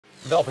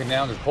Developing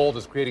now, the cold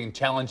is creating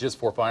challenges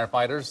for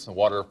firefighters.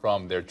 Water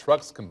from their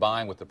trucks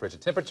combined with the frigid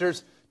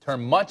temperatures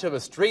turned much of a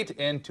street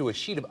into a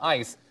sheet of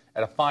ice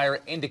at a fire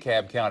in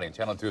DeKalb County.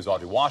 Channel 2's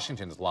Audrey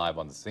Washington is live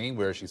on the scene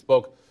where she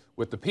spoke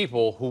with the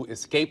people who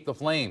escaped the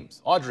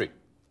flames. Audrey.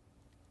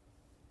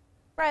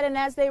 Right, and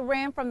as they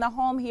ran from the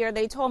home here,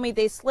 they told me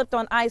they slipped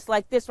on ice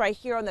like this right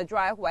here on the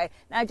driveway.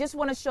 Now, I just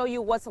want to show you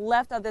what's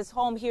left of this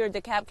home here in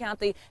DeKalb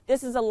County.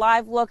 This is a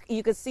live look.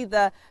 You can see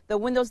the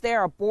windows there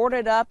are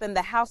boarded up and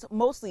the house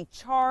mostly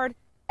charred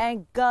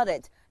and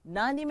gutted.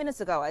 90 minutes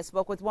ago, I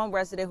spoke with one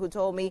resident who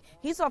told me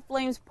he saw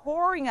flames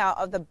pouring out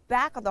of the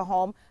back of the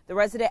home. The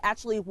resident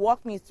actually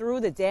walked me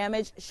through the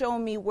damage,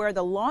 showing me where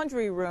the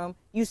laundry room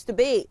used to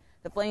be.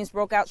 The flames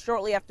broke out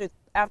shortly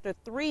after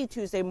 3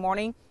 Tuesday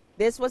morning.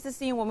 This was the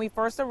scene when we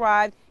first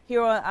arrived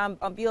here on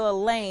Beulah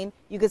Lane.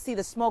 You could see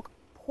the smoke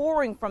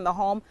pouring from the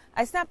home.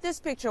 I snapped this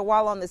picture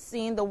while on the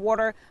scene. The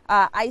water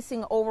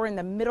icing over in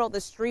the middle of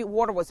the street.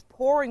 Water was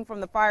pouring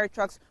from the fire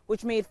trucks,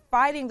 which made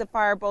fighting the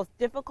fire both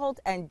difficult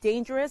and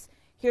dangerous.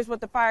 Here's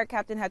what the fire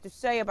captain had to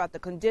say about the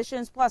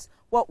conditions, plus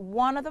what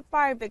one of the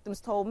fire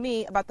victims told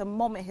me about the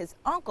moment his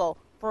uncle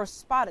first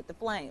spotted the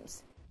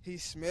flames. He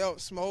smelled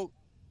smoke.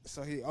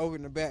 So he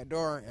opened the back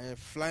door and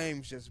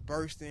flames just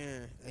burst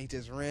in. And he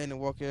just ran and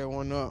woke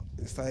everyone up.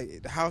 It's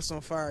like the house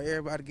on fire,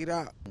 everybody get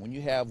out. When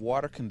you have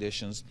water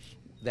conditions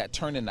that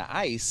turn into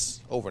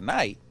ice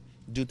overnight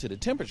due to the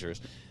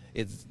temperatures,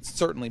 it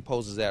certainly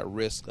poses that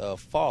risk of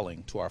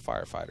falling to our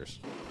firefighters.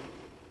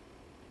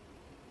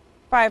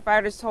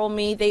 Firefighters told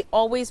me they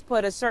always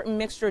put a certain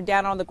mixture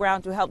down on the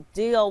ground to help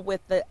deal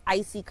with the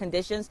icy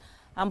conditions.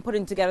 I'm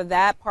putting together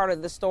that part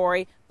of the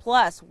story.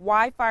 Plus,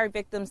 why fire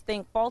victims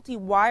think faulty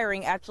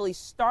wiring actually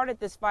started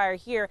this fire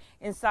here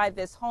inside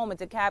this home in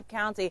DeKalb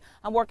County.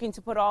 I'm working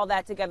to put all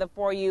that together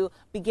for you,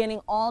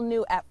 beginning all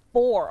new at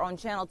 4 on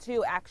Channel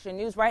 2 Action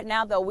News. Right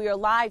now, though, we are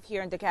live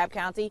here in DeKalb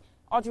County.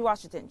 Audrey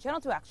Washington,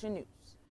 Channel 2 Action News.